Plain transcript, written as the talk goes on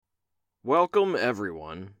Welcome,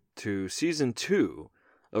 everyone, to Season 2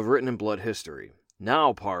 of Written in Blood History,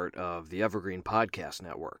 now part of the Evergreen Podcast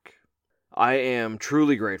Network. I am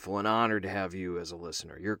truly grateful and honored to have you as a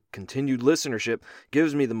listener. Your continued listenership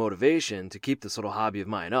gives me the motivation to keep this little hobby of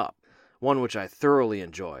mine up, one which I thoroughly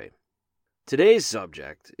enjoy. Today's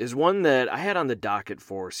subject is one that I had on the docket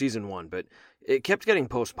for Season 1, but it kept getting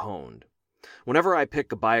postponed. Whenever I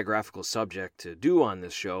pick a biographical subject to do on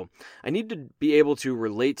this show, I need to be able to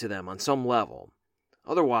relate to them on some level.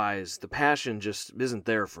 Otherwise, the passion just isn't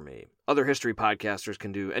there for me. Other history podcasters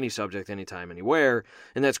can do any subject, anytime, anywhere,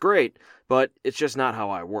 and that's great, but it's just not how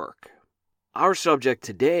I work. Our subject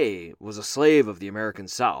today was a slave of the American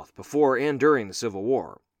South, before and during the Civil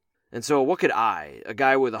War. And so what could I, a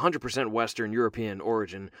guy with 100% Western European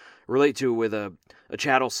origin, relate to with a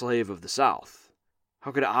chattel slave of the South? How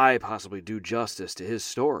could I possibly do justice to his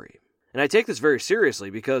story? And I take this very seriously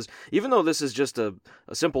because even though this is just a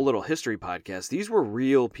simple little history podcast, these were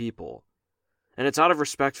real people. And it's out of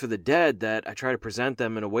respect for the dead that I try to present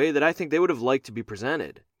them in a way that I think they would have liked to be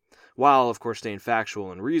presented, while, of course, staying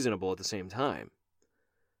factual and reasonable at the same time.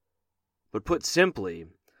 But put simply,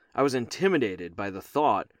 I was intimidated by the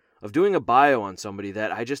thought of doing a bio on somebody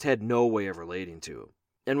that I just had no way of relating to.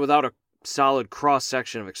 And without a solid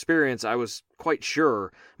cross-section of experience, I was quite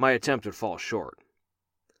sure my attempt would fall short.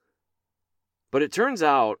 But it turns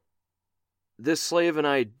out this slave and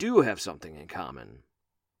I do have something in common.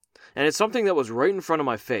 And it's something that was right in front of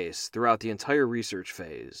my face throughout the entire research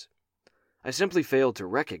phase. I simply failed to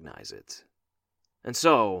recognize it. And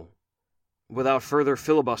so, without further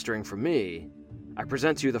filibustering from me, I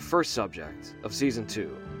present to you the first subject of Season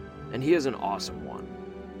 2, and he is an awesome one.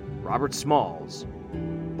 Robert Smalls,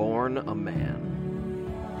 Born a Man.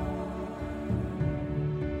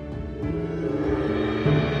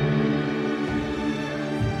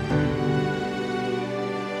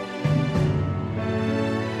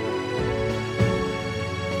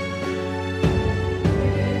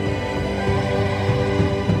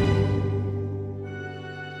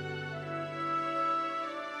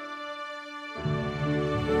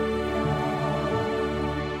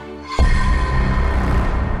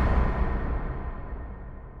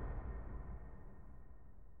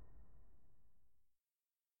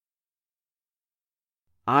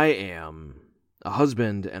 I am a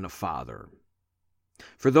husband and a father.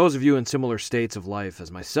 For those of you in similar states of life as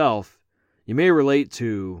myself, you may relate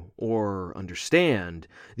to or understand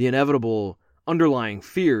the inevitable underlying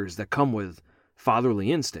fears that come with fatherly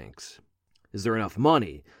instincts. Is there enough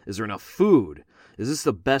money? Is there enough food? Is this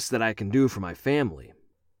the best that I can do for my family?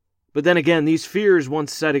 But then again, these fears,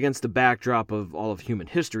 once set against the backdrop of all of human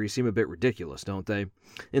history, seem a bit ridiculous, don't they?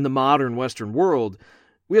 In the modern Western world,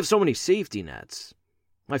 we have so many safety nets.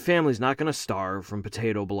 My family's not going to starve from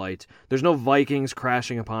potato blight. There's no Vikings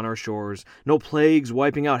crashing upon our shores, no plagues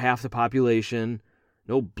wiping out half the population,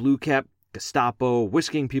 no blue-cap Gestapo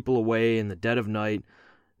whisking people away in the dead of night,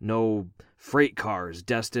 no freight cars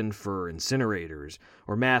destined for incinerators,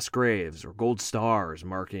 or mass graves, or gold stars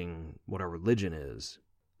marking what our religion is.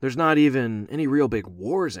 There's not even any real big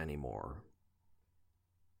wars anymore.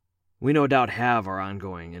 We no doubt have our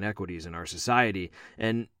ongoing inequities in our society,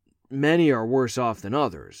 and many are worse off than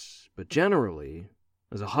others, but generally,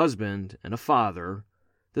 as a husband and a father,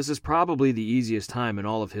 this is probably the easiest time in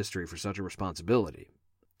all of history for such a responsibility.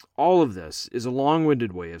 All of this is a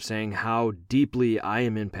long-winded way of saying how deeply I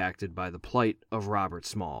am impacted by the plight of Robert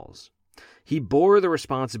Smalls. He bore the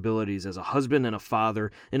responsibilities as a husband and a father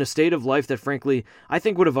in a state of life that, frankly, I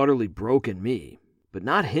think would have utterly broken me, but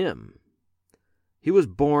not him. He was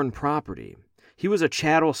born property. He was a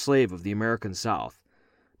chattel slave of the American South.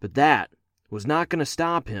 But that was not going to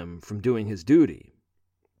stop him from doing his duty.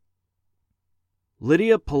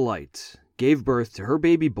 Lydia Polite gave birth to her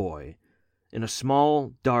baby boy in a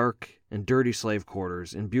small, dark, and dirty slave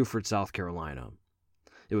quarters in Beaufort, South Carolina.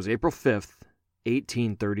 It was April 5th,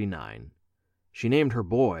 1839. She named her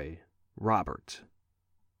boy Robert.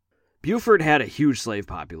 Beaufort had a huge slave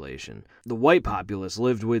population. The white populace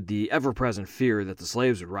lived with the ever-present fear that the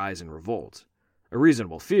slaves would rise in revolt. A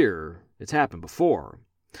reasonable fear. It's happened before.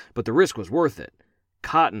 But the risk was worth it.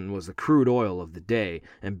 Cotton was the crude oil of the day,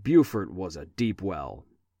 and Beaufort was a deep well.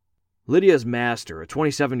 Lydia's master, a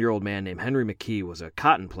 27-year-old man named Henry McKee, was a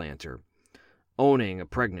cotton planter. Owning a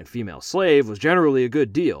pregnant female slave was generally a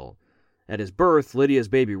good deal. At his birth, Lydia's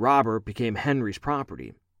baby Robert became Henry's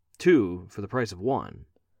property, 2 for the price of 1.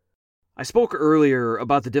 I spoke earlier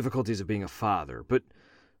about the difficulties of being a father, but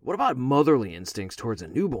what about motherly instincts towards a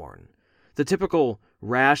newborn? The typical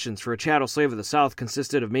rations for a chattel slave of the South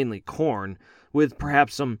consisted of mainly corn, with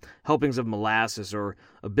perhaps some helpings of molasses or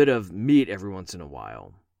a bit of meat every once in a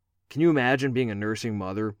while. Can you imagine being a nursing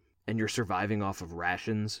mother and you're surviving off of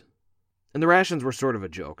rations? And the rations were sort of a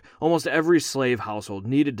joke. Almost every slave household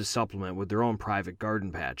needed to supplement with their own private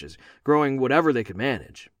garden patches, growing whatever they could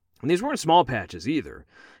manage. And these weren't small patches either.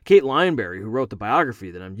 Kate Lineberry, who wrote the biography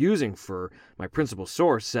that I'm using for my principal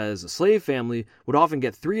source, says a slave family would often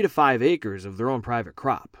get 3 to 5 acres of their own private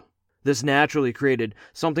crop. This naturally created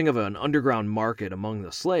something of an underground market among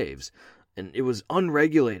the slaves, and it was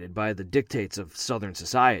unregulated by the dictates of Southern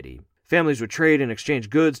society. Families would trade and exchange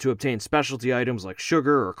goods to obtain specialty items like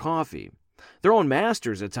sugar or coffee. Their own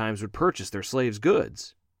masters at times would purchase their slaves'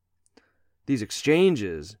 goods. These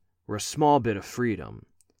exchanges were a small bit of freedom.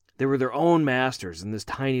 They were their own masters in this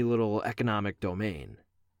tiny little economic domain.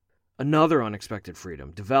 Another unexpected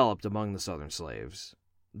freedom developed among the Southern slaves,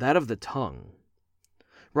 that of the tongue.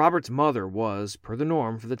 Robert's mother was, per the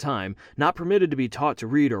norm for the time, not permitted to be taught to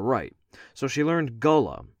read or write, so she learned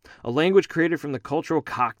Gullah, a language created from the cultural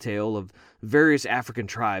cocktail of various African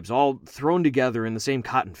tribes, all thrown together in the same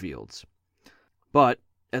cotton fields. But,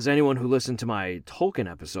 as anyone who listened to my Tolkien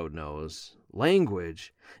episode knows,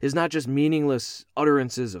 language is not just meaningless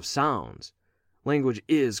utterances of sounds. Language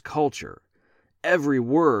is culture. Every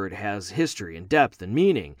word has history and depth and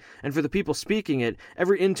meaning, and for the people speaking it,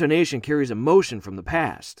 every intonation carries emotion from the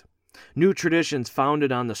past. New traditions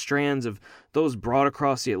founded on the strands of those brought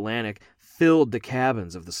across the Atlantic filled the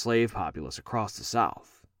cabins of the slave populace across the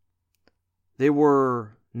South. They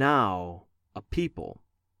were now a people,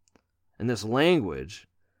 and this language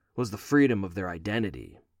was the freedom of their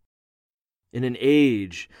identity. In an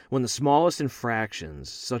age when the smallest infractions,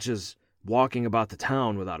 such as walking about the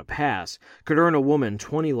town without a pass, could earn a woman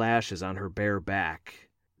 20 lashes on her bare back,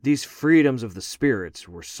 these freedoms of the spirits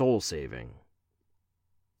were soul-saving.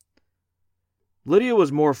 Lydia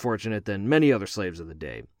was more fortunate than many other slaves of the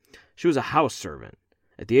day. She was a house servant.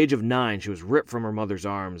 At the age of 9, she was ripped from her mother's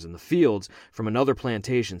arms in the fields from another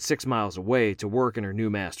plantation 6 miles away to work in her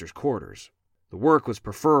new master's quarters. The work was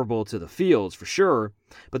preferable to the fields, for sure,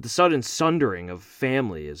 but the sudden sundering of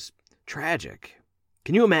family is tragic.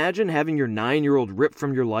 Can you imagine having your 9-year-old ripped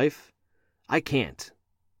from your life? I can't.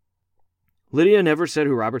 Lydia never said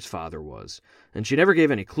who Robert's father was, and she never gave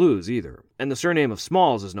any clues either. And the surname of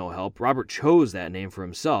Smalls is no help. Robert chose that name for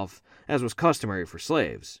himself, as was customary for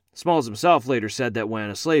slaves. Smalls himself later said that when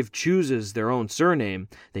a slave chooses their own surname,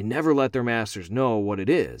 they never let their masters know what it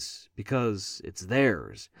is, because it's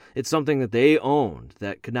theirs. It's something that they owned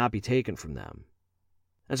that could not be taken from them.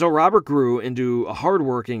 And so Robert grew into a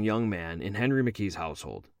hard-working young man in Henry McKee's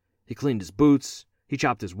household. He cleaned his boots, he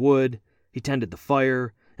chopped his wood, he tended the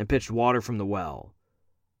fire, and pitched water from the well.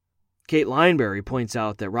 Kate Lineberry points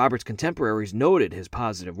out that Robert's contemporaries noted his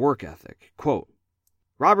positive work ethic. Quote,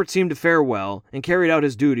 Robert seemed to fare well and carried out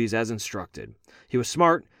his duties as instructed. He was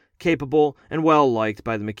smart, capable, and well-liked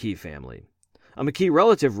by the McKee family. A McKee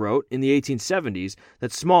relative wrote in the 1870s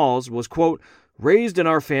that Smalls was, quote, raised in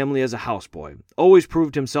our family as a houseboy, always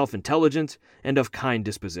proved himself intelligent and of kind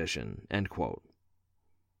disposition, end quote.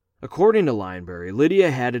 According to Lineberry,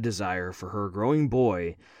 Lydia had a desire for her growing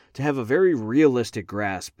boy to have a very realistic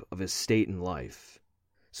grasp of his state in life.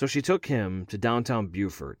 So she took him to downtown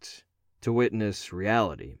Beaufort to witness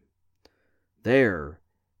reality. There,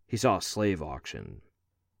 he saw a slave auction.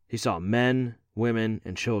 He saw men, women,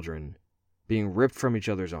 and children being ripped from each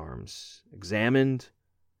other's arms, examined,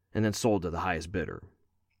 and then sold to the highest bidder.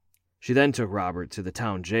 She then took Robert to the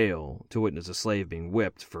town jail to witness a slave being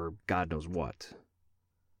whipped for God knows what.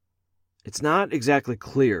 It's not exactly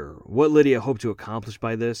clear what Lydia hoped to accomplish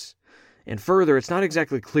by this, and further, it's not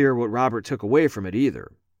exactly clear what Robert took away from it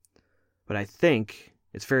either. But I think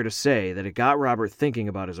it's fair to say that it got Robert thinking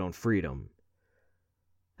about his own freedom.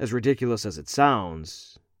 As ridiculous as it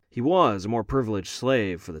sounds, he was a more privileged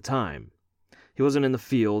slave for the time. He wasn't in the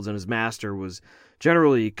fields, and his master was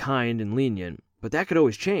generally kind and lenient, but that could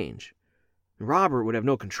always change. And Robert would have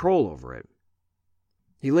no control over it.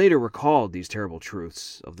 He later recalled these terrible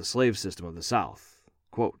truths of the slave system of the South.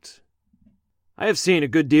 Quote, I have seen a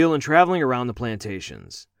good deal in traveling around the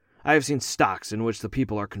plantations. I have seen stocks in which the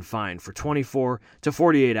people are confined for 24 to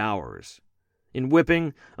 48 hours. In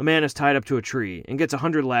whipping, a man is tied up to a tree and gets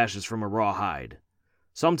 100 lashes from a raw hide.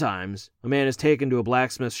 Sometimes, a man is taken to a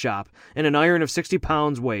blacksmith's shop and an iron of 60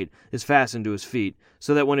 pounds weight is fastened to his feet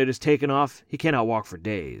so that when it is taken off, he cannot walk for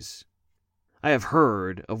days. I have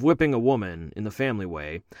heard of whipping a woman in the family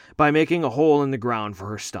way by making a hole in the ground for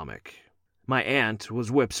her stomach. My aunt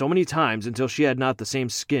was whipped so many times until she had not the same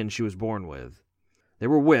skin she was born with. They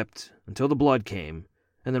were whipped until the blood came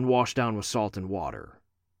and then washed down with salt and water.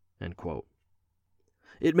 End quote.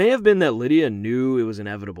 It may have been that Lydia knew it was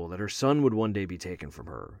inevitable that her son would one day be taken from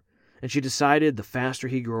her, and she decided the faster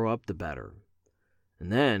he grew up, the better.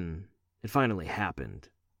 And then it finally happened.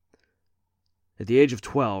 At the age of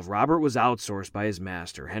 12, Robert was outsourced by his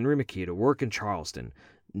master, Henry McKee, to work in Charleston,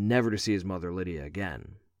 never to see his mother Lydia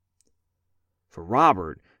again. For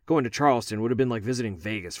Robert, going to Charleston would have been like visiting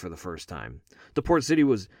Vegas for the first time. The port city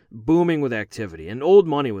was booming with activity, and old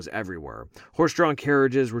money was everywhere. Horse-drawn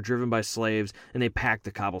carriages were driven by slaves, and they packed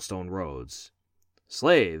the cobblestone roads.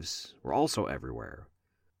 Slaves were also everywhere.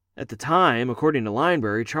 At the time, according to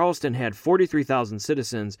Lineberry, Charleston had 43,000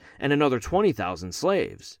 citizens and another 20,000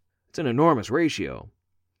 slaves. It's an enormous ratio.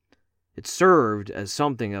 It served as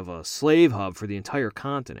something of a slave hub for the entire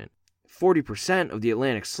continent. 40% of the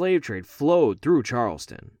Atlantic slave trade flowed through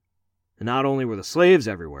Charleston. And not only were the slaves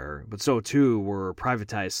everywhere, but so too were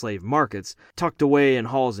privatized slave markets tucked away in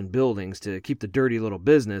halls and buildings to keep the dirty little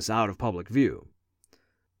business out of public view.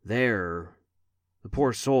 There, the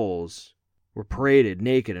poor souls were paraded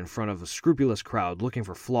naked in front of a scrupulous crowd looking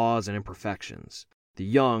for flaws and imperfections. The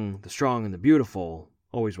young, the strong, and the beautiful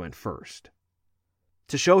always went first.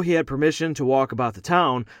 To show he had permission to walk about the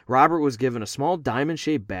town, Robert was given a small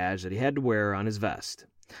diamond-shaped badge that he had to wear on his vest.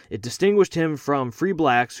 It distinguished him from free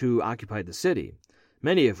blacks who occupied the city,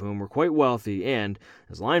 many of whom were quite wealthy and,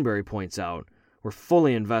 as Lineberry points out, were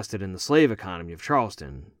fully invested in the slave economy of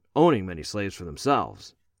Charleston, owning many slaves for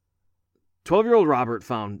themselves. 12-year-old Robert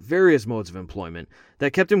found various modes of employment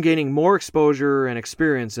that kept him gaining more exposure and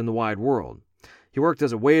experience in the wide world. He worked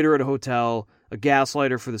as a waiter at a hotel, a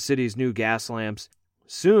gaslighter for the city's new gas lamps.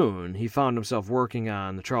 Soon, he found himself working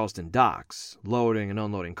on the Charleston docks, loading and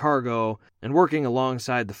unloading cargo, and working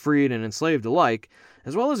alongside the freed and enslaved alike,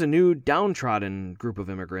 as well as a new downtrodden group of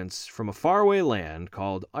immigrants from a faraway land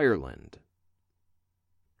called Ireland.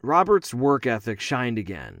 Robert's work ethic shined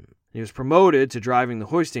again. He was promoted to driving the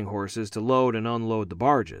hoisting horses to load and unload the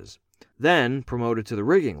barges, then promoted to the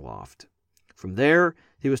rigging loft. From there,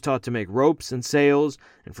 he was taught to make ropes and sails,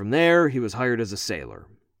 and from there, he was hired as a sailor.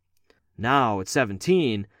 Now, at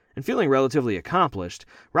 17, and feeling relatively accomplished,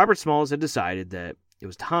 Robert Smalls had decided that it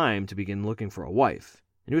was time to begin looking for a wife,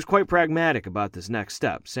 and he was quite pragmatic about this next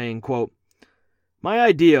step, saying, quote, "My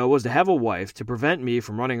idea was to have a wife to prevent me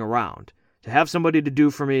from running around, to have somebody to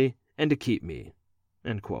do for me, and to keep me."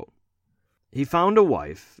 End quote. He found a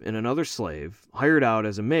wife in another slave, hired out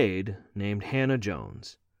as a maid, named Hannah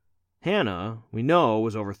Jones. Hannah, we know,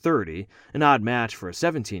 was over 30, an odd match for a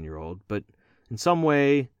 17-year-old, but in some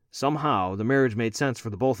way, somehow, the marriage made sense for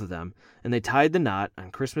the both of them, and they tied the knot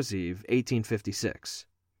on Christmas Eve, 1856.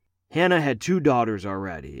 Hannah had 2 daughters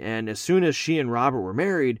already, and as soon as she and Robert were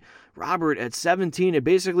married, Robert, at 17, had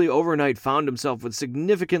basically overnight found himself with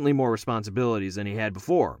significantly more responsibilities than he had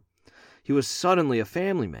before. He was suddenly a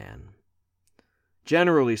family man.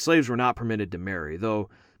 Generally, slaves were not permitted to marry, though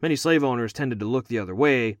many slave owners tended to look the other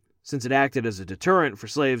way, since it acted as a deterrent for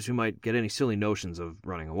slaves who might get any silly notions of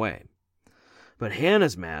running away. But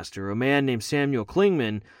Hannah's master, a man named Samuel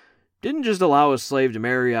Clingman, didn't just allow his slave to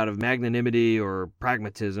marry out of magnanimity or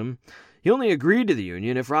pragmatism. He only agreed to the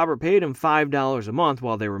union if Robert paid him $5 a month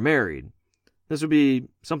while they were married. This would be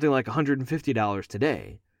something like $150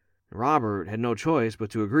 today. Robert had no choice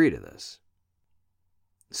but to agree to this.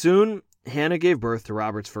 Soon, Hannah gave birth to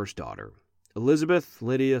Robert's first daughter, Elizabeth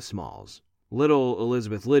Lydia Smalls. Little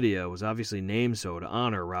Elizabeth Lydia was obviously named so to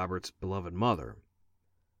honor Robert's beloved mother.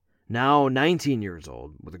 Now 19 years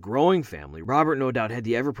old, with a growing family, Robert no doubt had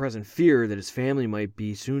the ever-present fear that his family might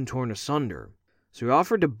be soon torn asunder. So he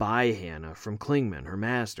offered to buy Hannah from Clingman, her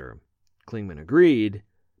master. Clingman agreed,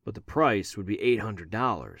 but the price would be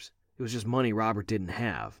 $800. It was just money Robert didn't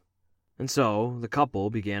have. And so the couple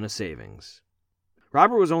began a savings.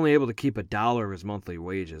 Robert was only able to keep $1 of his monthly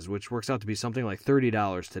wages, which works out to be something like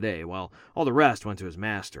 $30 today, while all the rest went to his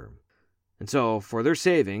master. And so, for their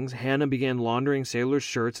savings, Hannah began laundering sailors'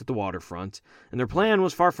 shirts at the waterfront, and their plan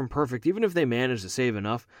was far from perfect, even if they managed to save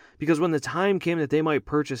enough, because when the time came that they might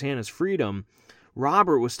purchase Hannah's freedom,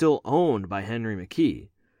 Robert was still owned by Henry McKee.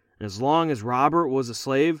 And as long as Robert was a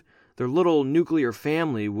slave, their little nuclear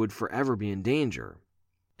family would forever be in danger.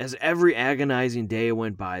 As every agonizing day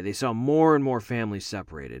went by, they saw more and more families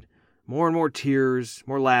separated. More and more tears,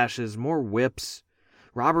 more lashes, more whips.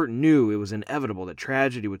 Robert knew it was inevitable that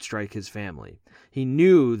tragedy would strike his family. He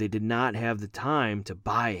knew they did not have the time to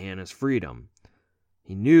buy Hannah's freedom.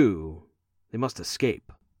 He knew they must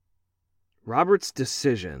escape. Robert's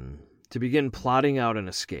decision to begin plotting out an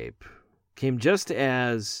escape came just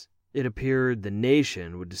as it appeared the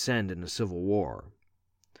nation would descend into civil war.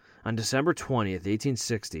 On December 20th,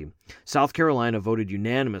 1860, South Carolina voted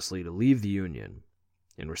unanimously to leave the Union.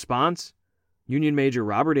 In response, Union Major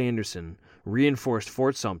Robert Anderson reinforced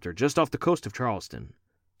Fort Sumter just off the coast of Charleston.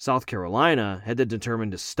 South Carolina had then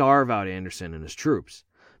determined to starve out Anderson and his troops,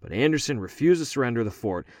 but Anderson refused to surrender the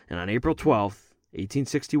fort, and on April 12,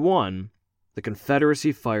 1861, the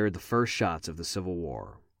Confederacy fired the first shots of the Civil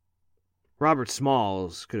War. Robert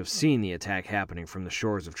Smalls could have seen the attack happening from the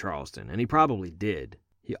shores of Charleston, and he probably did.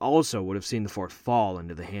 He also would have seen the fort fall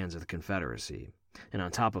into the hands of the Confederacy. And on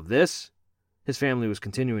top of this, his family was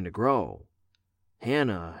continuing to grow.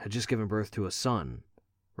 Hannah had just given birth to a son,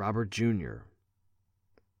 Robert Jr.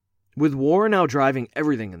 With war now driving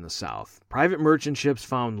everything in the South, private merchant ships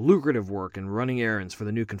found lucrative work in running errands for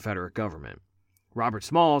the new Confederate government. Robert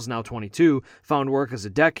Smalls, now 22, found work as a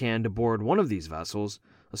deckhand aboard one of these vessels,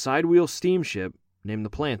 a sidewheel steamship named the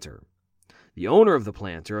Planter. The owner of the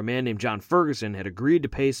Planter, a man named John Ferguson, had agreed to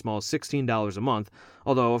pay Smalls $16 a month,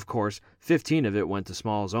 although, of course, $15 of it went to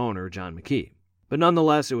Smalls' owner, John McKee. But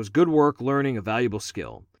nonetheless, it was good work learning a valuable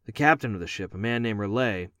skill. The captain of the ship, a man named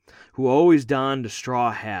Raleigh, who always donned a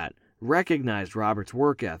straw hat, recognized Robert's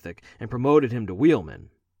work ethic and promoted him to wheelman.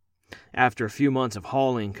 After a few months of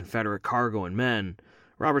hauling Confederate cargo and men,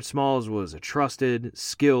 Robert Smalls was a trusted,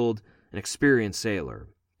 skilled, and experienced sailor.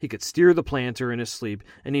 He could steer the Planter in his sleep,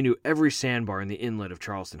 and he knew every sandbar in the inlet of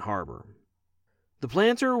Charleston Harbor. The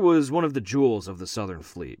Planter was one of the jewels of the Southern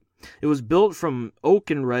Fleet. It was built from oak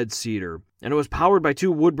and red cedar, and it was powered by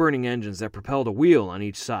 2 wood-burning engines that propelled a wheel on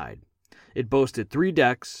each side. It boasted 3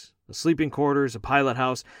 decks, a sleeping quarters, a pilot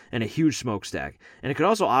house, and a huge smokestack, and it could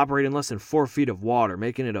also operate in less than 4 feet of water,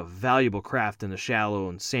 making it a valuable craft in the shallow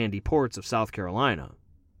and sandy ports of South Carolina.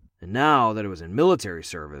 And now that it was in military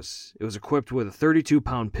service, it was equipped with a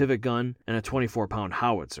 32-pound pivot gun and a 24-pound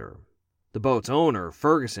howitzer. The boat's owner,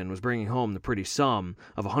 Ferguson, was bringing home the pretty sum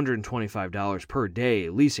of $125 per day,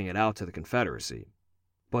 leasing it out to the Confederacy.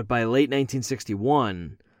 But by late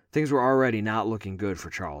 1961, things were already not looking good for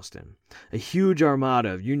Charleston. A huge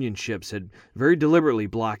armada of Union ships had very deliberately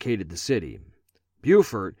blockaded the city.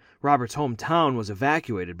 Beaufort, Robert's hometown, was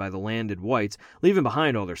evacuated by the landed whites, leaving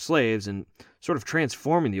behind all their slaves and sort of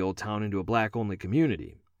transforming the old town into a black-only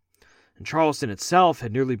community. And Charleston itself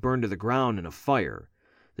had nearly burned to the ground in a fire.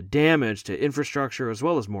 The damage to infrastructure as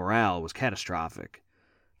well as morale was catastrophic.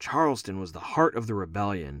 Charleston was the heart of the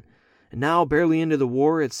rebellion, and now, barely into the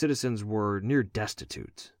war, its citizens were near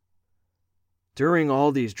destitute. During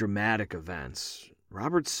all these dramatic events,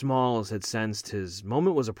 Robert Smalls had sensed his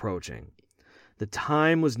moment was approaching. The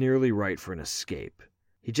time was nearly right for an escape.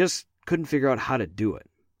 He just couldn't figure out how to do it.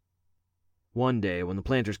 One day, when the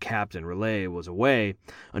Planter's captain, Raleigh, was away,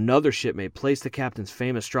 another shipmate placed the captain's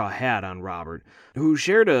famous straw hat on Robert, who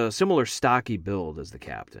shared a similar stocky build as the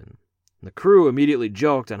captain. The crew immediately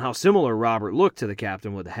joked on how similar Robert looked to the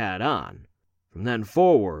captain with the hat on. From then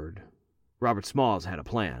forward, Robert Smalls had a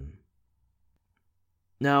plan.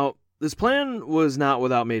 Now, this plan was not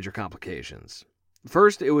without major complications.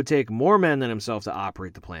 First, it would take more men than himself to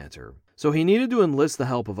operate the Planter, so he needed to enlist the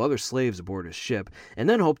help of other slaves aboard his ship and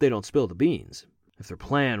then hope they don't spill the beans. If their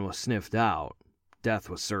plan was sniffed out, death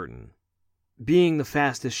was certain. Being the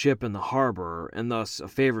fastest ship in the harbor, and thus a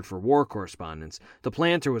favorite for war correspondents, the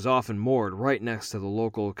Planter was often moored right next to the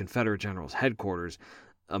local Confederate general's headquarters,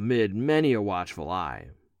 amid many a watchful eye.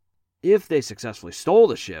 If they successfully stole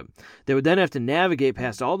the ship, they would then have to navigate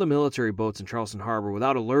past all the military boats in Charleston Harbor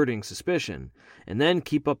without alerting suspicion, and then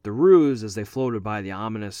keep up the ruse as they floated by the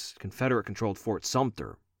ominous Confederate-controlled Fort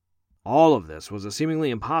Sumter. All of this was a seemingly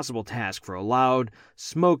impossible task for a loud,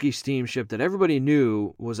 smoky steamship that everybody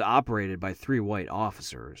knew was operated by 3 white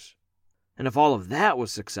officers. And if all of that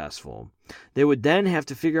was successful, they would then have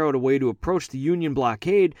to figure out a way to approach the Union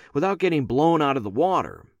blockade without getting blown out of the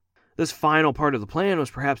water. This final part of the plan was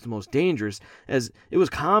perhaps the most dangerous, as it was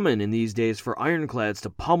common in these days for ironclads to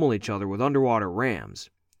pummel each other with underwater rams.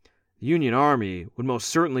 The Union Army would most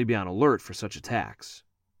certainly be on alert for such attacks.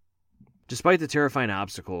 Despite the terrifying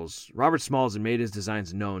obstacles, Robert Smalls had made his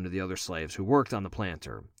designs known to the other slaves who worked on the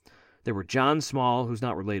Planter. There were John Small, who's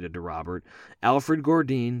not related to Robert, Alfred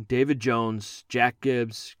Gordine, David Jones, Jack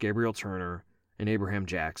Gibbs, Gabriel Turner, and Abraham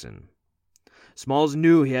Jackson. Smalls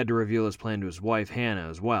knew he had to reveal his plan to his wife, Hannah,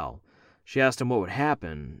 as well. She asked him what would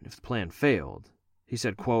happen if the plan failed. He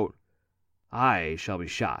said, quote, "I shall be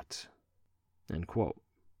shot." End quote.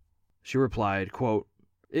 She replied, quote,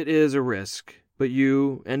 "It is a risk, but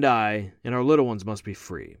you and I and our little ones must be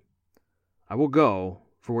free. I will go,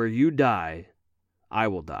 for where you die, I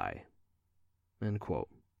will die." End quote.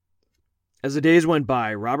 As the days went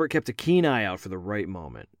by, Robert kept a keen eye out for the right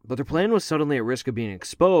moment, but their plan was suddenly at risk of being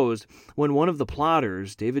exposed when one of the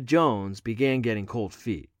plotters, David Jones, began getting cold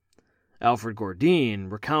feet. Alfred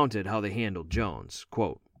Gordine recounted how they handled Jones.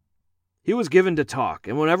 Quote, "He was given to talk,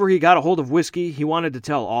 and whenever he got a hold of whiskey, he wanted to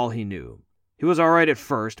tell all he knew. He was all right at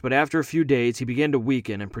first, but after a few days he began to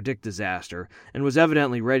weaken and predict disaster, and was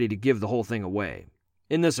evidently ready to give the whole thing away.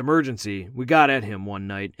 In this emergency, we got at him one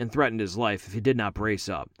night and threatened his life if he did not brace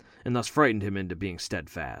up, and thus frightened him into being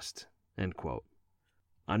steadfast." End quote.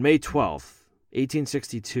 On May 12,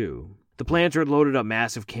 1862, the planter had loaded up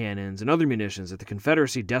massive cannons and other munitions that the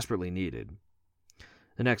Confederacy desperately needed.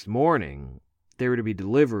 The next morning, they were to be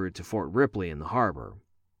delivered to Fort Ripley in the harbor.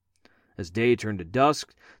 As day turned to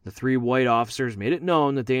dusk, the 3 white officers made it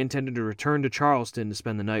known that they intended to return to Charleston to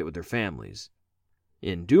spend the night with their families.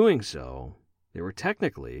 In doing so, they were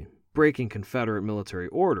technically breaking Confederate military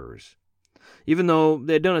orders. Even though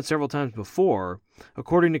they had done it several times before,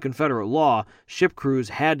 according to Confederate law, ship crews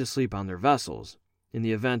had to sleep on their vessels, in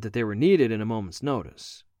the event that they were needed in a moment's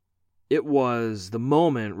notice. It was the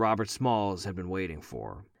moment Robert Smalls had been waiting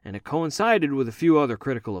for, and it coincided with a few other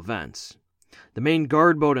critical events. The main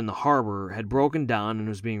guard boat in the harbor had broken down and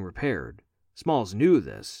was being repaired. Smalls knew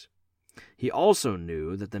this. He also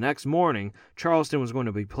knew that the next morning Charleston was going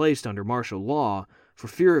to be placed under martial law for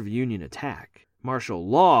fear of Union attack. Martial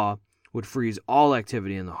law would freeze all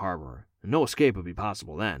activity in the harbor, and no escape would be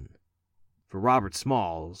possible then. For Robert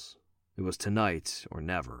Smalls, it was tonight or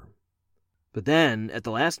never. But then, at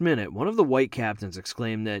the last minute, one of the white captains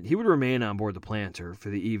exclaimed that he would remain on board the planter for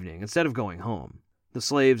the evening instead of going home. The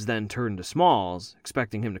slaves then turned to Smalls,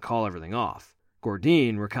 expecting him to call everything off.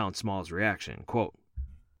 Gourdin recounts Smalls' reaction, quote,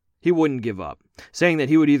 "He wouldn't give up, saying that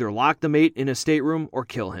he would either lock the mate in his stateroom or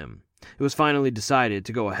kill him. It was finally decided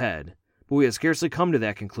to go ahead, but we had scarcely come to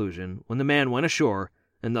that conclusion when the man went ashore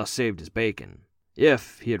and thus saved his bacon.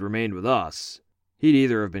 If he had remained with us, he'd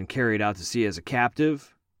either have been carried out to sea as a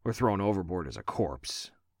captive or thrown overboard as a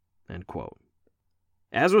corpse." End quote.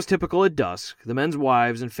 As was typical at dusk, the men's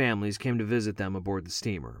wives and families came to visit them aboard the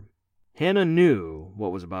steamer. Hannah knew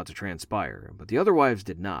what was about to transpire, but the other wives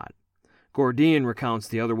did not. Gourdin recounts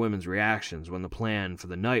the other women's reactions when the plan for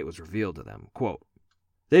the night was revealed to them. Quote,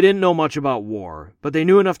 "They didn't know much about war, but they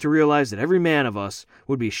knew enough to realize that every man of us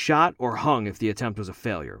would be shot or hung if the attempt was a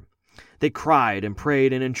failure. They cried and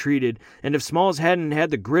prayed and entreated, and if Smalls hadn't had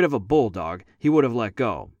the grit of a bulldog, he would have let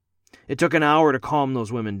go. It took an hour to calm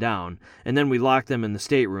those women down, and then we locked them in the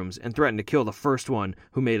staterooms and threatened to kill the first one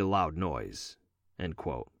who made a loud noise." End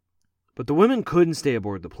quote. But the women couldn't stay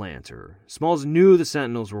aboard the planter. Smalls knew the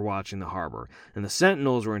sentinels were watching the harbor, and the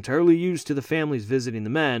sentinels were entirely used to the families visiting the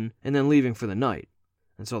men and then leaving for the night.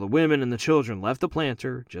 And so the women and the children left the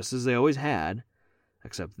planter, just as they always had,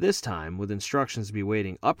 except this time with instructions to be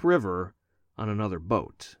waiting upriver on another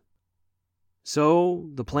boat. So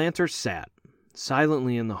the planter sat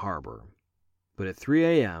silently in the harbor, but at 3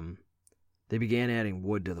 a.m., they began adding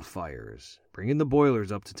wood to the fires, bringing the boilers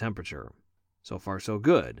up to temperature. So far, so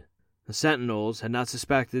good. The sentinels had not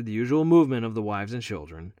suspected the usual movement of the wives and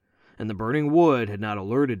children, and the burning wood had not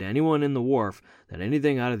alerted anyone in the wharf that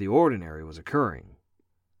anything out of the ordinary was occurring.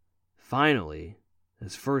 Finally,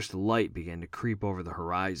 as first light began to creep over the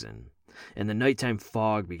horizon, and the nighttime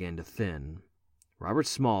fog began to thin, Robert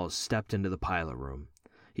Smalls stepped into the pilot room.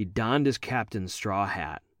 He donned his captain's straw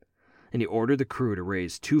hat, and he ordered the crew to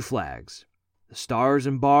raise 2 flags, the stars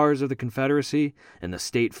and bars of the Confederacy and the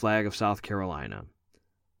state flag of South Carolina.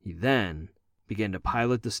 He then began to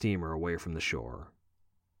pilot the steamer away from the shore.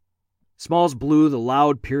 Smalls blew the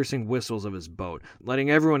loud, piercing whistles of his boat, letting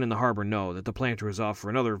everyone in the harbor know that the planter was off for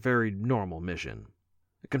another very normal mission.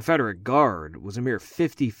 The Confederate guard was a mere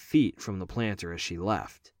 50 feet from the planter as she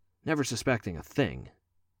left, never suspecting a thing.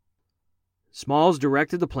 Smalls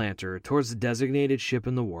directed the planter towards the designated ship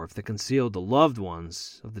in the wharf that concealed the loved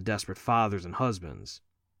ones of the desperate fathers and husbands.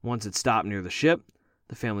 Once it stopped near the ship,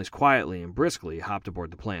 the families quietly and briskly hopped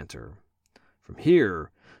aboard the planter. From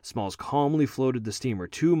here, Smalls calmly floated the steamer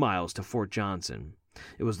 2 miles to Fort Johnson.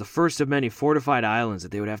 It was the first of many fortified islands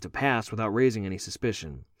that they would have to pass without raising any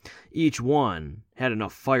suspicion. Each one had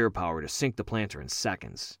enough firepower to sink the planter in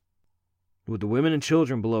seconds. With the women and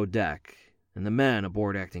children below deck, and the men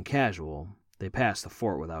aboard acting casual, they passed the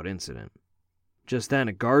fort without incident. Just then,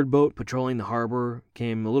 a guard boat patrolling the harbor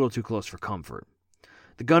came a little too close for comfort.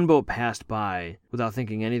 The gunboat passed by without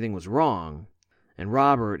thinking anything was wrong, and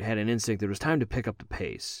Robert had an instinct that it was time to pick up the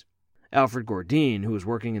pace. Alfred Gourdin, who was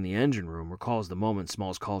working in the engine room, recalls the moment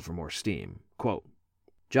Smalls called for more steam. Quote,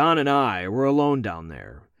 "John and I were alone down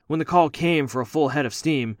there. When the call came for a full head of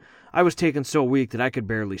steam, I was taken so weak that I could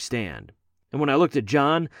barely stand. And when I looked at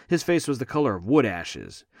John, his face was the color of wood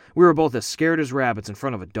ashes. We were both as scared as rabbits in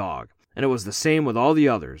front of a dog, and it was the same with all the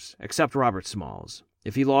others, except Robert Smalls.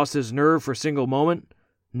 If he lost his nerve for a single moment,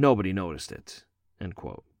 nobody noticed it." End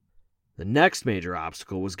quote. The next major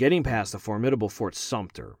obstacle was getting past the formidable Fort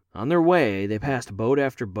Sumter. On their way, they passed boat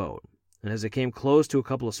after boat. and as they came close to a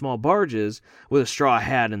couple of small barges with a straw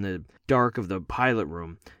hat in the dark of the pilot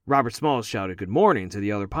room, Robert Smalls shouted good morning to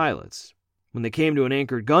the other pilots. When they came to an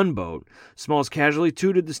anchored gunboat, Smalls casually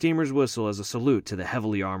tooted the steamer's whistle as a salute to the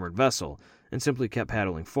heavily armored vessel and simply kept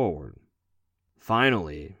paddling forward.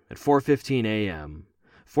 Finally, at 4:15 a.m.,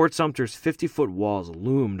 Fort Sumter's 50-foot walls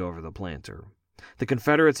loomed over the planter. The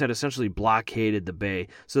Confederates had essentially blockaded the bay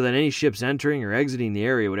so that any ships entering or exiting the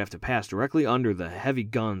area would have to pass directly under the heavy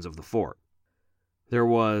guns of the fort. There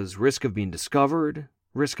was risk of being discovered,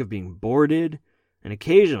 risk of being boarded, and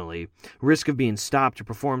occasionally risk of being stopped to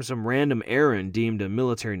perform some random errand deemed a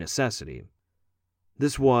military necessity.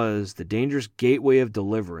 This was the dangerous gateway of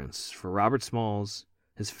deliverance for Robert Smalls,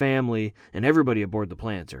 his family, and everybody aboard the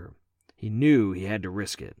planter. He knew he had to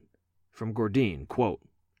risk it. From Gourdin, quote,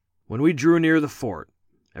 "When we drew near the fort,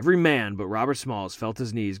 every man but Robert Smalls felt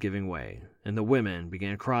his knees giving way, and the women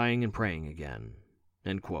began crying and praying again."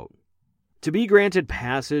 End quote. To be granted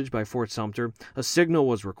passage by Fort Sumter, a signal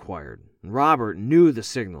was required. Robert knew the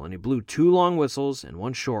signal, and he blew 2 long whistles and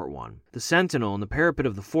 1 short one. The sentinel in the parapet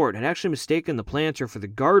of the fort had actually mistaken the planter for the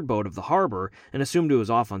guard boat of the harbor and assumed it was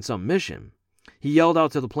off on some mission. He yelled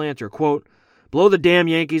out to the planter, quote, "Blow the damn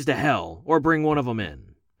Yankees to hell, or bring one of them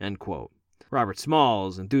in." End quote. Robert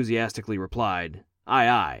Smalls enthusiastically replied, "Aye,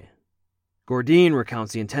 aye." Gourdin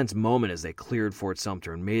recounts the intense moment as they cleared Fort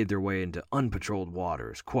Sumter and made their way into unpatrolled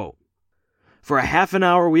waters. Quote, "For a half an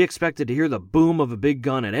hour we expected to hear the boom of a big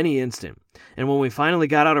gun at any instant, and when we finally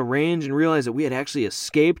got out of range and realized that we had actually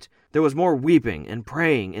escaped, there was more weeping and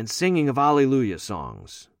praying and singing of Alleluia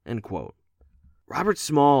songs." End quote. Robert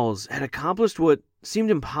Smalls had accomplished what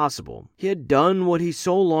seemed impossible. He had done what he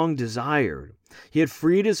so long desired. He had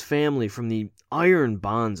freed his family from the iron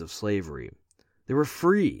bonds of slavery. They were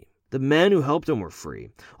free. The men who helped him were free.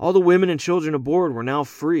 All the women and children aboard were now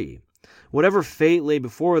free. Whatever fate lay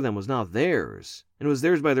before them was now theirs, and it was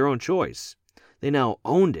theirs by their own choice. They now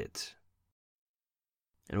owned it.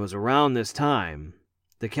 And it was around this time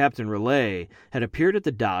that Captain Raleigh had appeared at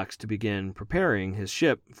the docks to begin preparing his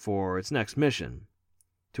ship for its next mission.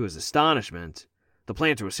 To his astonishment, the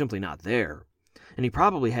planter was simply not there, and he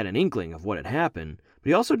probably had an inkling of what had happened, but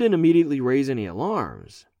he also didn't immediately raise any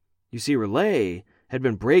alarms. You see, Raleigh had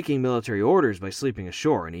been breaking military orders by sleeping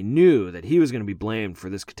ashore, and he knew that he was going to be blamed for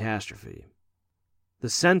this catastrophe. The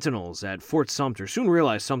sentinels at Fort Sumter soon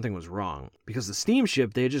realized something was wrong, because the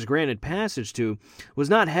steamship they had just granted passage to was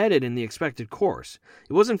not headed in the expected course.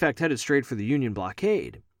 It was in fact headed straight for the Union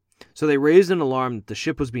blockade. So they raised an alarm that the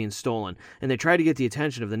ship was being stolen, and they tried to get the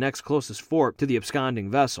attention of the next closest fort to the absconding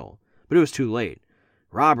vessel. But it was too late.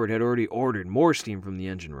 Robert had already ordered more steam from the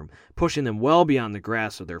engine room, pushing them well beyond the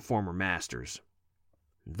grasp of their former masters.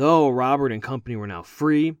 Though Robert and company were now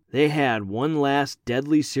free, they had one last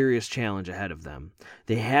deadly serious challenge ahead of them.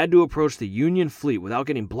 They had to approach the Union fleet without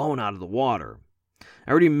getting blown out of the water.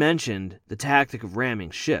 I already mentioned the tactic of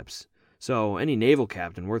ramming ships, so any naval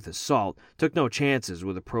captain worth his salt took no chances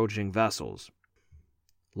with approaching vessels.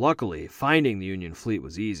 Luckily, finding the Union fleet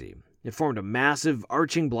was easy. It formed a massive,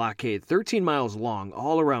 arching blockade 13 miles long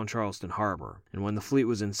all around Charleston Harbor, and when the fleet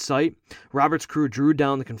was in sight, Robert's crew drew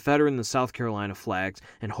down the Confederate and the South Carolina flags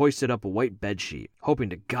and hoisted up a white bedsheet, hoping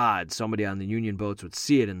to God somebody on the Union boats would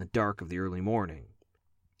see it in the dark of the early morning.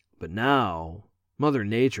 But now, Mother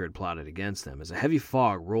Nature had plotted against them as a heavy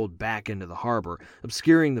fog rolled back into the harbor,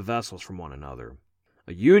 obscuring the vessels from one another.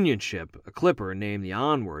 A Union ship, a clipper named the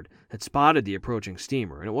Onward, had spotted the approaching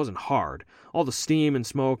steamer, and it wasn't hard. All the steam and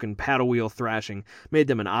smoke and paddle wheel thrashing made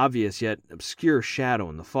them an obvious yet obscure shadow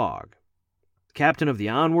in the fog. The captain of the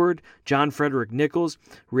Onward, John Frederick Nichols,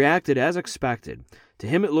 reacted as expected. To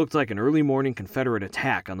him it looked like an early morning Confederate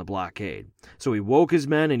attack on the blockade. So he woke his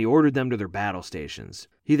men and he ordered them to their battle stations.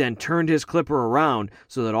 He then turned his clipper around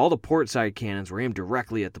so that all the port side cannons were aimed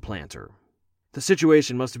directly at the planter. The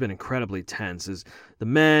situation must have been incredibly tense, as the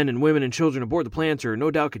men and women and children aboard the planter no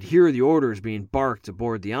doubt could hear the orders being barked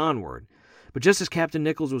aboard the Onward. But just as Captain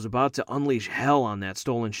Nichols was about to unleash hell on that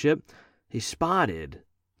stolen ship, he spotted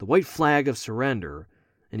the white flag of surrender,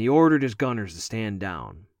 and he ordered his gunners to stand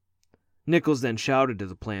down. Nichols then shouted to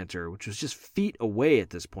the planter, which was just feet away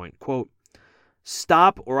at this point, quote,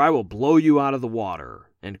 "Stop or I will blow you out of the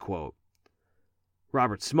water," end quote.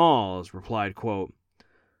 Robert Smalls replied, quote,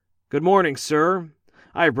 "Good morning, sir.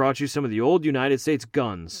 I have brought you some of the old United States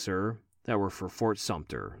guns, sir, that were for Fort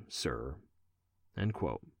Sumter, sir." End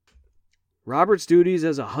quote. Robert's duties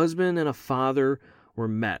as a husband and a father were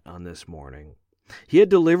met on this morning. He had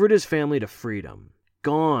delivered his family to freedom.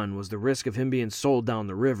 Gone was the risk of him being sold down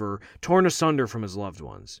the river, torn asunder from his loved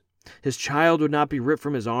ones. His child would not be ripped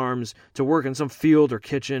from his arms to work in some field or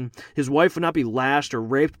kitchen. His wife would not be lashed or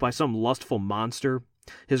raped by some lustful monster.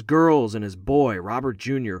 His girls and his boy, Robert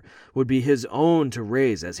Jr., would be his own to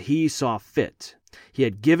raise as he saw fit. He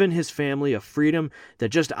had given his family a freedom that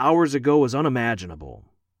just hours ago was unimaginable.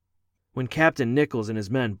 When Captain Nichols and his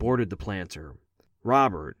men boarded the planter,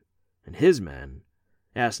 Robert and his men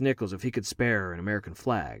asked Nichols if he could spare an American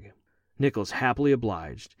flag. Nichols happily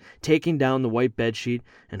obliged, taking down the white bedsheet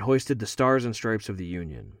and hoisted the stars and stripes of the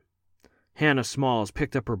Union. Hannah Smalls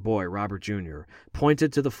picked up her boy, Robert Jr.,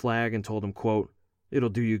 pointed to the flag and told him, quote, "It'll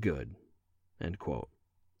do you good," end quote.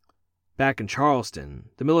 Back in Charleston,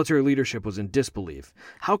 the military leadership was in disbelief.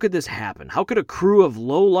 How could this happen? How could a crew of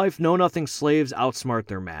low-life, know-nothing slaves outsmart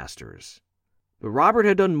their masters? But Robert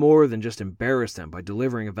had done more than just embarrass them by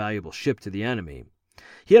delivering a valuable ship to the enemy.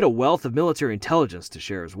 He had a wealth of military intelligence to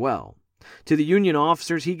share as well. To the Union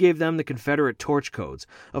officers, he gave them the Confederate torch codes,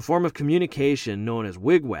 a form of communication known as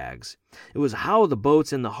wigwags. It was how the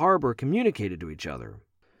boats in the harbor communicated to each other.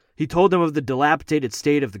 He told them of the dilapidated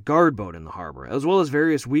state of the guard boat in the harbor, as well as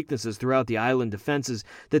various weaknesses throughout the island defenses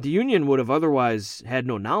that the Union would have otherwise had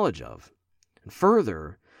no knowledge of. And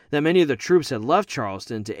further, that many of the troops had left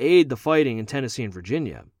Charleston to aid the fighting in Tennessee and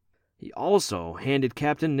Virginia. He also handed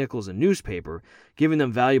Captain Nichols a newspaper, giving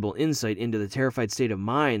them valuable insight into the terrified state of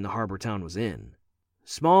mind the harbor town was in.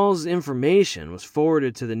 Small's information was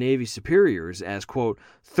forwarded to the Navy superiors as, quote,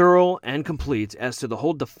 "thorough and complete as to the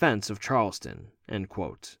whole defense of Charleston," end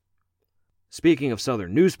quote. Speaking of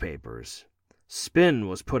Southern newspapers, spin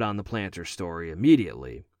was put on the planter story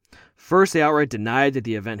immediately. First, they outright denied that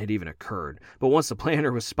the event had even occurred, but once the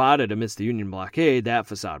planter was spotted amidst the Union blockade, that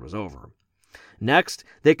facade was over. Next,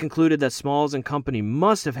 they concluded that Smalls and company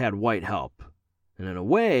must have had white help. And in a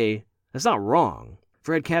way, that's not wrong.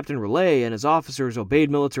 For had Captain Relay and his officers obeyed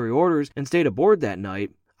military orders and stayed aboard that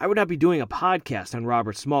night, I would not be doing a podcast on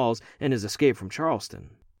Robert Smalls and his escape from Charleston.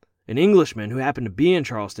 An Englishman who happened to be in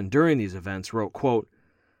Charleston during these events wrote, quote,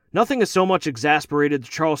 "Nothing has so much exasperated the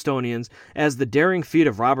Charlestonians as the daring feat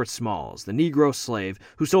of Robert Smalls, the Negro slave,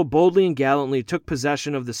 who so boldly and gallantly took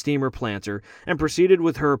possession of the steamer Planter and proceeded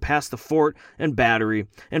with her past the fort and battery,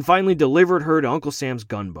 and finally delivered her to Uncle Sam's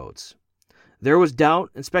gunboats. There was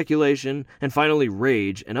doubt and speculation, and finally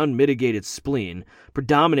rage and unmitigated spleen,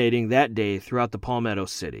 predominating that day throughout the Palmetto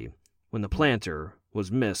City, when the Planter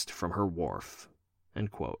was missed from her wharf."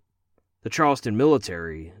 End quote. The Charleston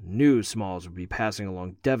military knew Smalls would be passing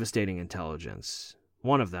along devastating intelligence,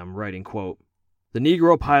 one of them writing, quote, "The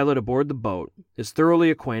Negro pilot aboard the boat is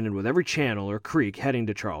thoroughly acquainted with every channel or creek heading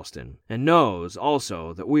to Charleston, and knows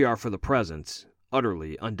also that we are for the present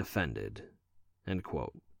utterly undefended." End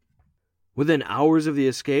quote. Within hours of the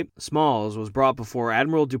escape, Smalls was brought before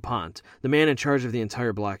Admiral DuPont, the man in charge of the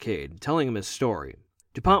entire blockade, telling him his story.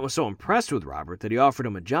 DuPont was so impressed with Robert that he offered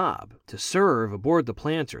him a job to serve aboard the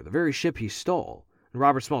Planter, the very ship he stole, and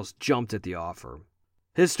Robert Smalls jumped at the offer.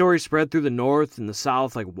 His story spread through the North and the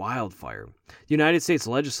South like wildfire. The United States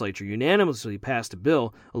legislature unanimously passed a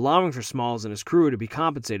bill allowing for Smalls and his crew to be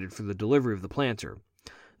compensated for the delivery of the Planter.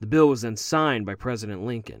 The bill was then signed by President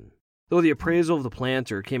Lincoln. Though the appraisal of the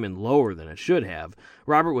Planter came in lower than it should have,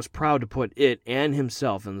 Robert was proud to put it and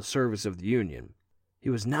himself in the service of the Union. He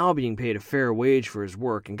was now being paid a fair wage for his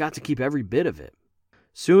work and got to keep every bit of it.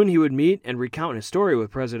 Soon he would meet and recount his story with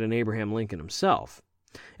President Abraham Lincoln himself.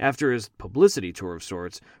 After his publicity tour of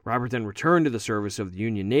sorts, Robert then returned to the service of the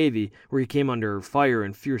Union Navy, where he came under fire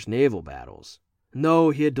in fierce naval battles. And though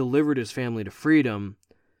he had delivered his family to freedom,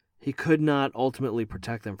 he could not ultimately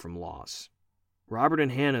protect them from loss. Robert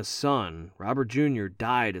and Hannah's son, Robert Jr.,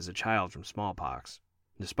 died as a child from smallpox.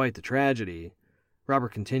 Despite the tragedy,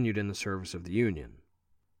 Robert continued in the service of the Union.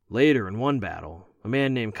 Later, in one battle, a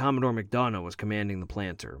man named Commodore McDonough was commanding the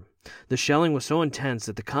Planter. The shelling was so intense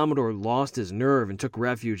that the Commodore lost his nerve and took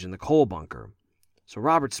refuge in the coal bunker. So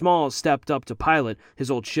Robert Smalls stepped up to pilot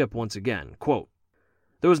his old ship once again. Quote,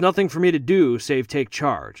 "There was nothing for me to do save take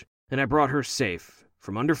charge, and I brought her safe,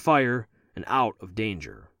 from under fire and out of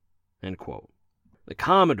danger." End quote. The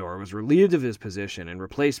Commodore was relieved of his position and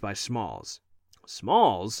replaced by Smalls.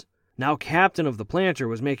 Smalls, now captain of the Planter,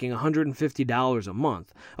 was making $150 a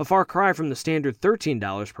month, a far cry from the standard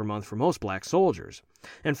 $13 per month for most black soldiers,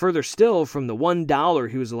 and further still from the $1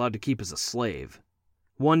 he was allowed to keep as a slave.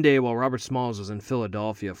 One day, while Robert Smalls was in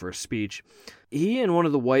Philadelphia for a speech, he and one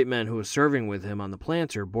of the white men who was serving with him on the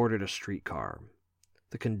Planter boarded a streetcar.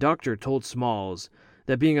 The conductor told Smalls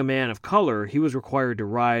that being a man of color, he was required to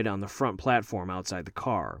ride on the front platform outside the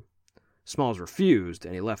car. Smalls refused,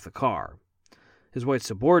 and he left the car. His white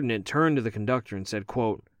subordinate turned to the conductor and said,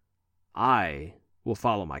 quote, "I will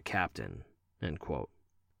follow my captain," end quote.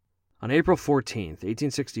 On April 14,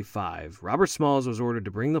 1865, Robert Smalls was ordered to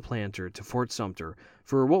bring the planter to Fort Sumter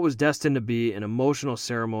for what was destined to be an emotional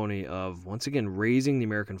ceremony of, once again, raising the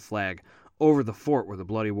American flag over the fort where the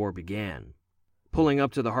bloody war began. Pulling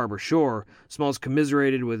up to the harbor shore, Smalls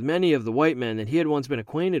commiserated with many of the white men that he had once been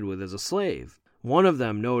acquainted with as a slave. One of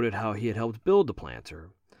them noted how he had helped build the planter.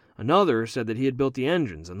 Another said that he had built the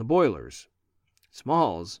engines and the boilers.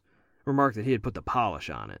 Smalls remarked that he had put the polish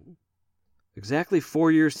on it. Exactly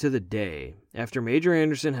 4 years to the day after Major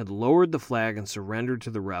Anderson had lowered the flag and surrendered to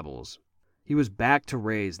the rebels, he was back to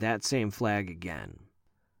raise that same flag again.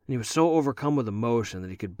 And he was so overcome with emotion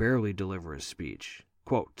that he could barely deliver his speech.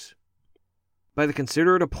 Quote, "By the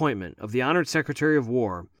considerate appointment of the honored Secretary of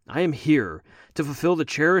War, I am here to fulfill the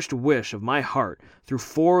cherished wish of my heart through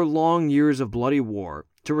 4 long years of bloody war,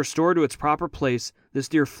 to restore to its proper place this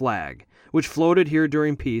dear flag, which floated here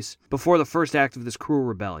during peace before the first act of this cruel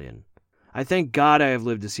rebellion. I thank God I have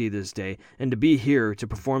lived to see this day, and to be here to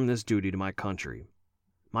perform this duty to my country.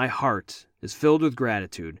 My heart is filled with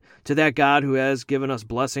gratitude to that God who has given us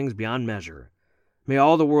blessings beyond measure. May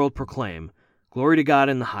all the world proclaim, glory to God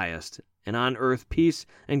in the highest, and on earth peace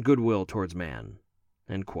and goodwill towards man."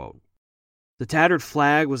 End quote. The tattered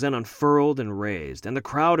flag was then unfurled and raised, and the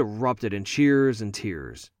crowd erupted in cheers and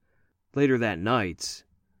tears. Later that night,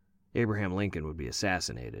 Abraham Lincoln would be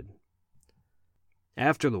assassinated.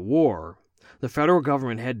 After the war, the federal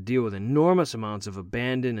government had to deal with enormous amounts of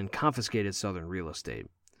abandoned and confiscated Southern real estate,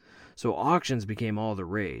 so auctions became all the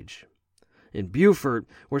rage. In Beaufort,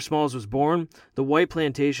 where Smalls was born, the white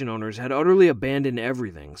plantation owners had utterly abandoned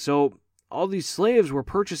everything, so all these slaves were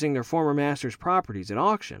purchasing their former masters' properties at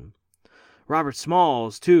auction. Robert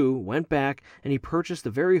Smalls, too, went back and he purchased the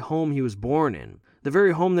very home he was born in, the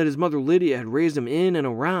very home that his mother Lydia had raised him in and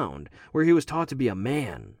around, where he was taught to be a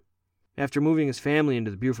man. After moving his family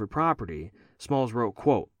into the Beaufort property, Smalls wrote,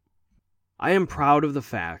 quote, "I am proud of the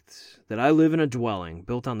fact that I live in a dwelling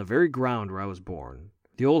built on the very ground where I was born.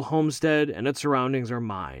 The old homestead and its surroundings are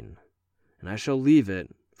mine, and I shall leave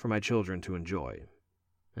it for my children to enjoy."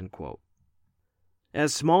 End quote.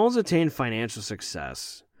 As Smalls attained financial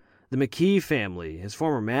success, the McKee family, his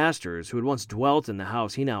former masters, who had once dwelt in the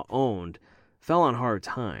house he now owned, fell on hard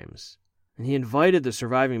times, and he invited the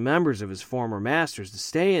surviving members of his former masters to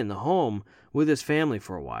stay in the home with his family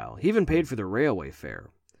for a while. He even paid for their railway fare.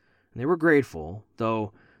 And they were grateful,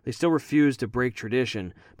 though they still refused to break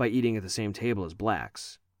tradition by eating at the same table as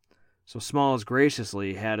blacks. So Smalls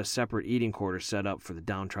graciously had a separate eating quarter set up for the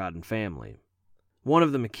downtrodden family. One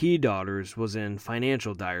of the McKee daughters was in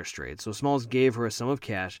financial dire straits, so Smalls gave her a sum of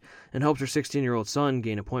cash and helped her 16-year-old son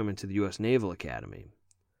gain appointment to the U.S. Naval Academy.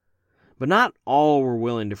 But not all were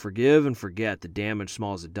willing to forgive and forget the damage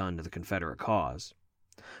Smalls had done to the Confederate cause.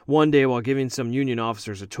 One day, while giving some Union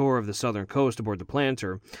officers a tour of the southern coast aboard the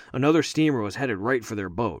planter, another steamer was headed right for their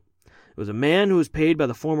boat. It was a man who was paid by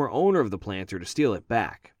the former owner of the planter to steal it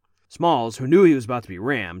back. Smalls, who knew he was about to be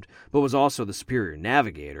rammed, but was also the superior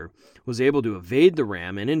navigator, was able to evade the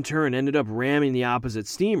ram and in turn ended up ramming the opposite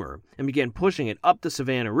steamer and began pushing it up the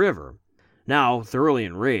Savannah River. Now, thoroughly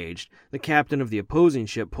enraged, the captain of the opposing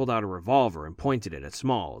ship pulled out a revolver and pointed it at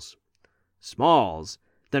Smalls. Smalls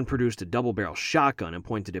then produced a double-barrel shotgun and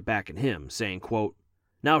pointed it back at him, saying, quote,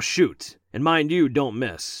 "Now shoot, and mind you, don't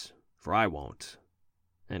miss, for I won't."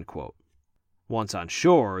 End quote. Once on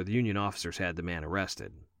shore, the Union officers had the man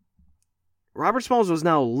arrested. Robert Smalls was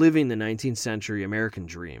now living the 19th century American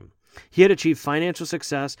dream. He had achieved financial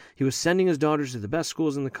success, he was sending his daughters to the best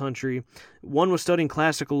schools in the country, one was studying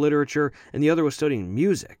classical literature, and the other was studying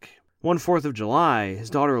music. One 4th of July, his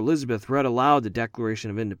daughter Elizabeth read aloud the Declaration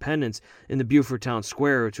of Independence in the Beaufort Town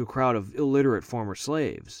Square to a crowd of illiterate former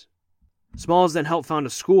slaves. Smalls then helped found a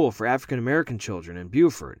school for African-American children in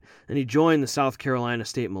Beaufort, and he joined the South Carolina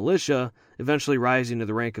State Militia, eventually rising to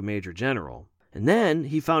the rank of Major General. And then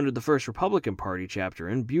he founded the first Republican Party chapter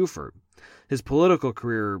in Beaufort. His political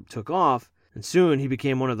career took off, and soon he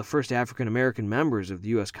became one of the first African-American members of the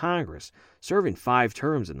U.S. Congress, serving 5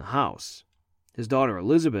 terms in the House. His daughter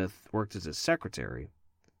Elizabeth worked as his secretary.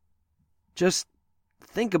 Just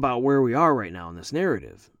think about where we are right now in this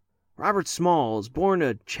narrative. Robert Smalls, born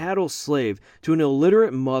a chattel slave to an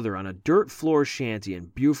illiterate mother on a dirt floor shanty in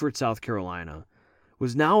Beaufort, South Carolina,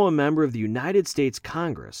 was now a member of the United States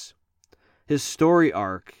Congress. His story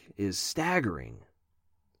arc is staggering.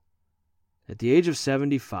 At the age of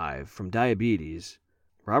 75, from diabetes,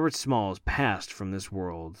 Robert Smalls passed from this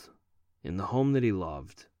world in the home that he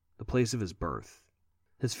loved, the place of his birth.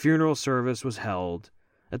 His funeral service was held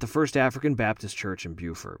at the First African Baptist Church in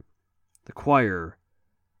Beaufort. The choir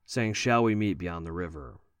sang "Shall We Meet Beyond the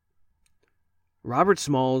River." Robert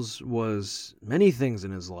Smalls was many things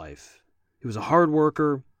in his life. He was a hard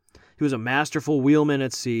worker. He was a masterful wheelman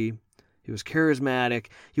at sea. He was charismatic.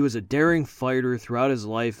 He was a daring fighter throughout his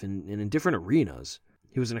life and in different arenas.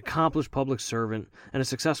 He was an accomplished public servant and a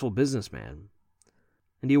successful businessman.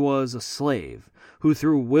 And he was a slave who,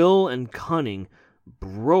 through will and cunning,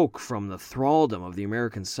 broke from the thraldom of the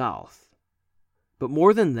American South. But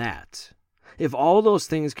more than that, if all those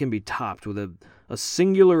things can be topped with a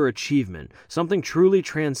singular achievement, something truly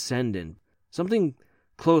transcendent, something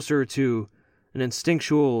closer to an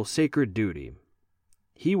instinctual sacred duty,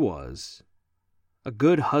 he was a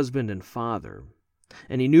good husband and father,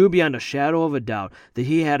 and he knew beyond a shadow of a doubt that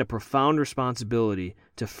he had a profound responsibility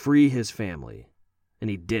to free his family, and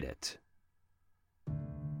he did it.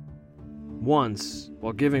 Once,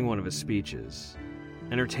 while giving one of his speeches,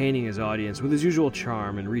 entertaining his audience with his usual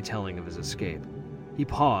charm and retelling of his escape, he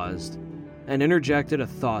paused and interjected a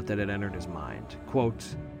thought that had entered his mind.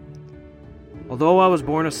 Quote, "Although I was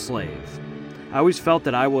born a slave, I always felt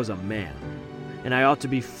that I was a man, and I ought to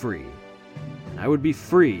be free. And I would be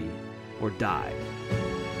free or die."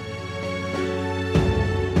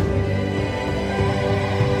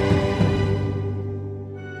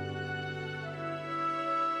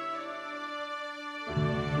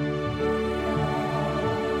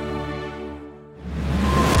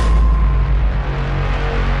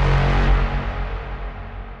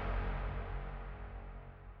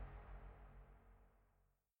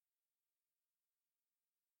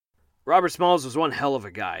 Robert Smalls was one hell of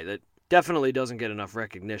a guy that definitely doesn't get enough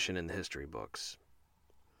recognition in the history books.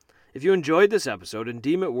 If you enjoyed this episode and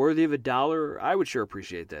deem it worthy of $1, I would sure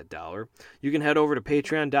appreciate that $1. You can head over to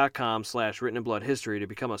patreon.com/writteninbloodhistory to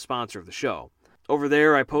become a sponsor of the show. Over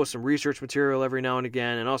there, I post some research material every now and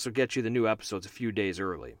again and also get you the new episodes a few days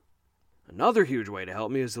early. Another huge way to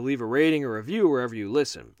help me is to leave a rating or review wherever you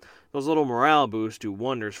listen. Those little morale boosts do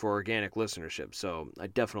wonders for organic listenership, so I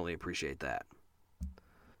definitely appreciate that.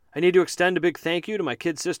 I need to extend a big thank you to my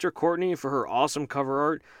kid sister, Courtney, for her awesome cover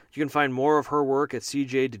art. You can find more of her work at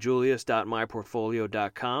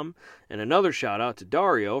cjdejulius.myportfolio.com. And another shout out to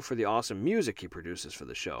Dario for the awesome music he produces for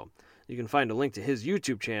the show. You can find a link to his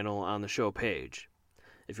YouTube channel on the show page.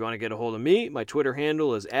 If you want to get a hold of me, my Twitter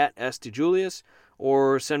handle is @sdejulius,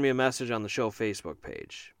 or send me a message on the show Facebook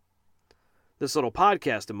page. This little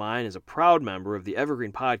podcast of mine is a proud member of the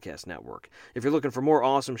Evergreen Podcast Network. If you're looking for more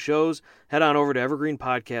awesome shows, head on over to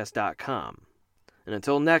evergreenpodcast.com. And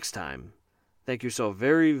until next time, thank you so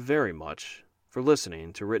very, very much for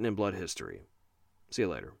listening to Written in Blood History. See you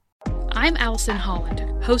later. I'm Allison Holland,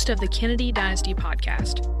 host of the Kennedy Dynasty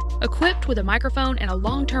podcast. Equipped with a microphone and a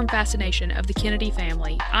long-term fascination of the Kennedy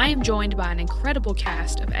family, I am joined by an incredible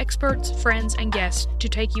cast of experts, friends, and guests to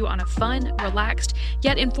take you on a fun, relaxed,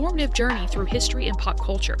 yet informative journey through history and pop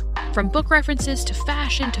culture. From book references to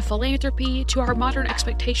fashion to philanthropy to our modern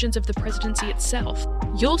expectations of the presidency itself,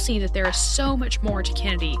 you'll see that there is so much more to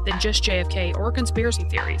Kennedy than just JFK or conspiracy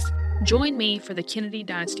theories. Join me for the Kennedy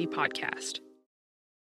Dynasty podcast.